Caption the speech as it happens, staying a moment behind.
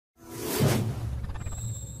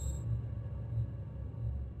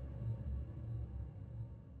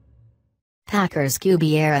Packers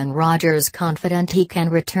QB Aaron Rodgers confident he can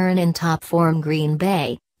return in top form. Green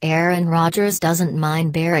Bay. Aaron Rodgers doesn't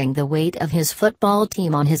mind bearing the weight of his football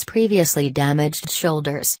team on his previously damaged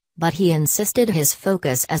shoulders, but he insisted his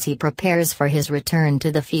focus as he prepares for his return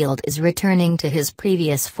to the field is returning to his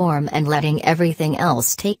previous form and letting everything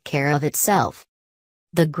else take care of itself.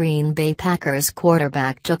 The Green Bay Packers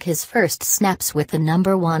quarterback took his first snaps with the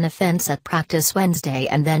number 1 offense at practice Wednesday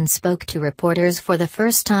and then spoke to reporters for the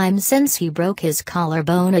first time since he broke his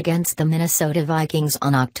collarbone against the Minnesota Vikings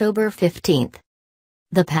on October 15.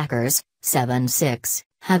 The Packers, 7-6,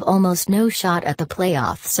 have almost no shot at the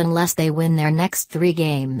playoffs unless they win their next 3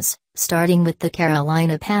 games, starting with the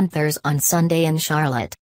Carolina Panthers on Sunday in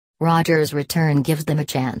Charlotte. Rodgers' return gives them a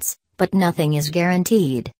chance, but nothing is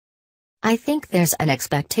guaranteed. I think there's an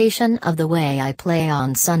expectation of the way I play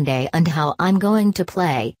on Sunday and how I'm going to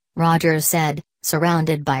play, Rodgers said,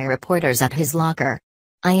 surrounded by reporters at his locker.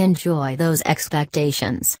 I enjoy those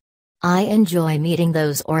expectations. I enjoy meeting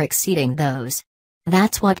those or exceeding those.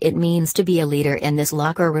 That's what it means to be a leader in this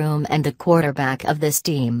locker room and the quarterback of this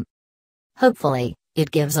team. Hopefully,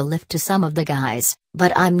 it gives a lift to some of the guys,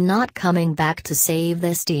 but I'm not coming back to save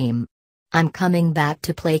this team. I'm coming back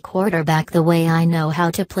to play quarterback the way I know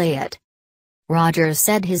how to play it. Rodgers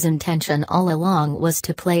said his intention all along was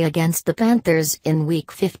to play against the Panthers in Week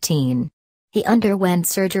 15. He underwent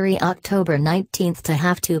surgery October 19 to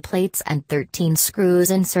have 2 plates and 13 screws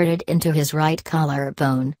inserted into his right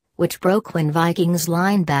collarbone, which broke when Vikings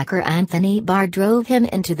linebacker Anthony Barr drove him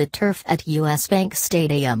into the turf at US Bank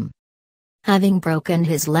Stadium. Having broken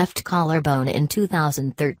his left collarbone in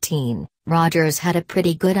 2013, Rodgers had a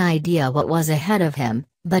pretty good idea what was ahead of him,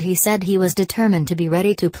 but he said he was determined to be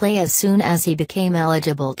ready to play as soon as he became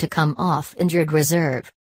eligible to come off injured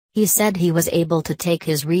reserve. He said he was able to take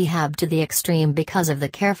his rehab to the extreme because of the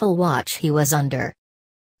careful watch he was under.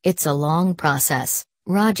 It's a long process,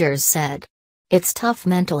 Rodgers said. It's tough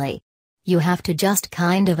mentally. You have to just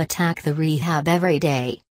kind of attack the rehab every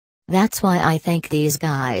day. That's why I thank these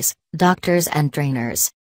guys, doctors and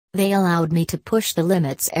trainers. They allowed me to push the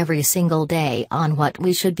limits every single day on what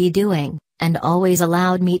we should be doing, and always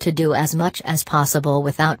allowed me to do as much as possible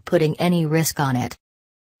without putting any risk on it.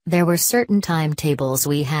 There were certain timetables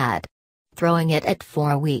we had. Throwing it at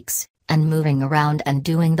 4 weeks, and moving around and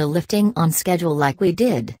doing the lifting on schedule like we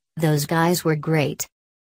did, those guys were great.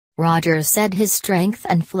 Rodgers said his strength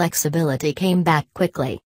and flexibility came back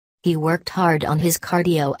quickly. He worked hard on his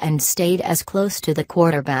cardio and stayed as close to the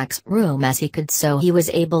quarterback's room as he could so he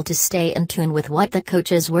was able to stay in tune with what the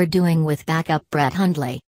coaches were doing with backup Brett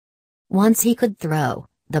Hundley. Once he could throw,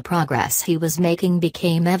 the progress he was making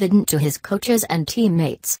became evident to his coaches and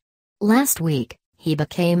teammates. Last week, he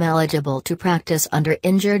became eligible to practice under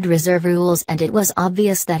injured reserve rules and it was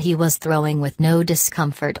obvious that he was throwing with no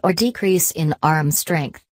discomfort or decrease in arm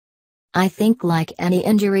strength. I think like any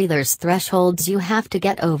injury there's thresholds you have to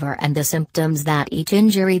get over and the symptoms that each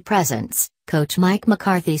injury presents, Coach Mike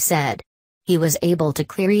McCarthy said. He was able to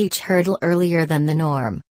clear each hurdle earlier than the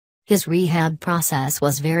norm. His rehab process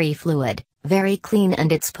was very fluid, very clean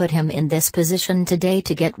and it's put him in this position today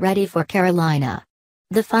to get ready for Carolina.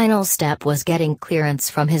 The final step was getting clearance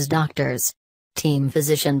from his doctors. Team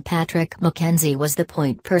physician Patrick McKenzie was the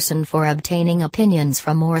point person for obtaining opinions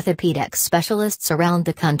from orthopedic specialists around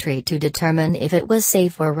the country to determine if it was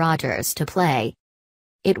safe for Rodgers to play.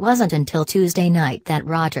 It wasn't until Tuesday night that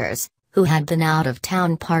Rodgers, who had been out of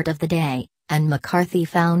town part of the day, and McCarthy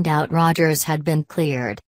found out Rodgers had been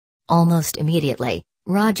cleared. Almost immediately,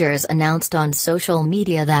 Rodgers announced on social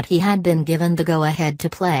media that he had been given the go-ahead to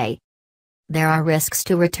play. There are risks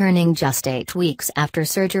to returning just 8 weeks after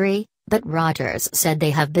surgery, but Rodgers said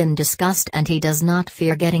they have been discussed and he does not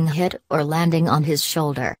fear getting hit or landing on his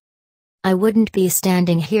shoulder. I wouldn't be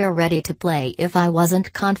standing here ready to play if I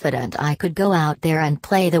wasn't confident I could go out there and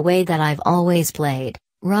play the way that I've always played,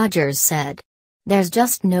 Rodgers said. There's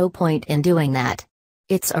just no point in doing that.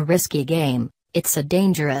 It's a risky game, it's a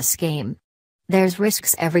dangerous game. There's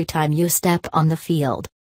risks every time you step on the field.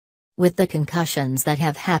 With the concussions that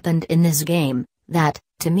have happened in this game, that,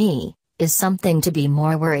 to me, is something to be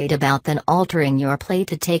more worried about than altering your play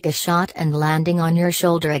to take a shot and landing on your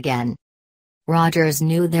shoulder again. Rodgers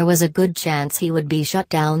knew there was a good chance he would be shut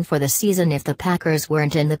down for the season if the Packers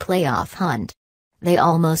weren't in the playoff hunt. They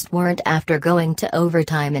almost weren't after going to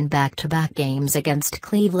overtime in back-to-back games against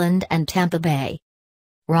Cleveland and Tampa Bay.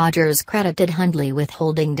 Rodgers credited Hundley with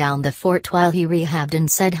holding down the fort while he rehabbed and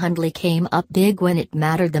said Hundley came up big when it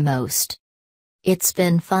mattered the most. It's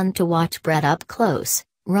been fun to watch Brett up close,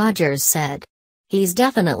 Rodgers said. He's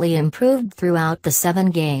definitely improved throughout the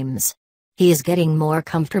 7 games. He's getting more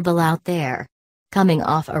comfortable out there. coming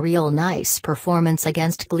off a real nice performance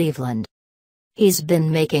against Cleveland. He's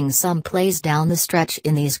been making some plays down the stretch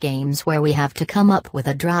in these games where we have to come up with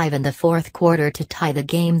a drive in the fourth quarter to tie the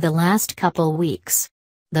game the last couple weeks.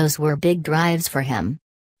 Those were big drives for him.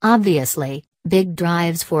 Obviously, big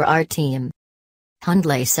drives for our team.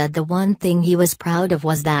 Hundley said the one thing he was proud of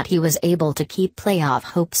was that he was able to keep playoff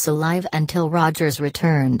hopes alive until Rodgers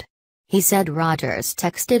returned. He said Rodgers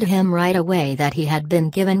texted him right away that he had been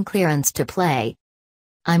given clearance to play.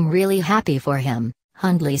 "I'm really happy for him,"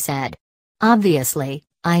 Hundley said. "Obviously,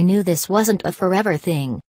 I knew this wasn't a forever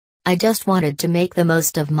thing. I just wanted to make the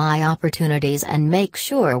most of my opportunities and make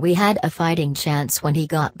sure we had a fighting chance when he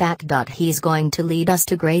got back. He's going to lead us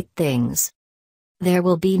to great things. There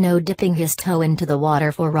will be no dipping his toe into the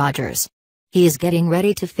water for Rodgers. He's getting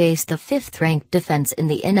ready to face the fifth-ranked defense in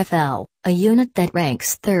the NFL, a unit that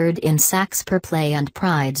ranks third in sacks per play and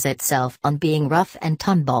prides itself on being rough and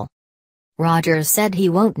tumble." Rodgers said he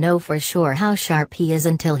won't know for sure how sharp he is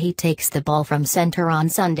until he takes the ball from center on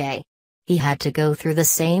Sunday. He had to go through the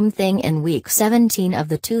same thing in Week 17 of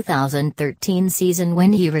the 2013 season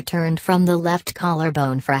when he returned from the left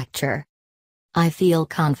collarbone fracture. "I feel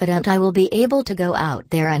confident I will be able to go out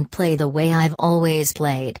there and play the way I've always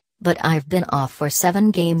played, but I've been off for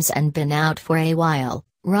 7 games and been out for a while,"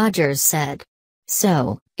 Rodgers said.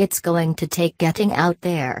 "So, it's going to take getting out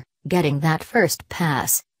there, getting that first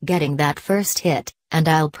pass, getting that first hit, and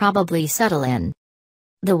I'll probably settle in."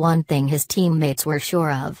 The one thing his teammates were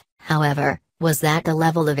sure of, however, was that the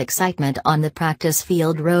level of excitement on the practice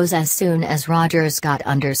field rose as soon as Rodgers got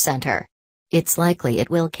under center. "It's likely it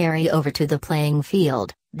will carry over to the playing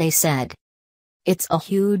field," they said. "It's a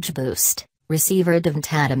huge boost," receiver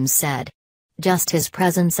Davante Adams said. "Just his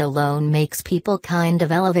presence alone makes people kind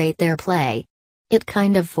of elevate their play. It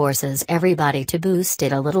kind of forces everybody to boost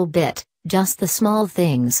it a little bit, just the small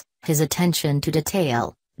things, his attention to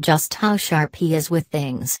detail, just how sharp he is with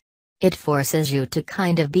things. It forces you to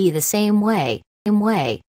kind of be the same way."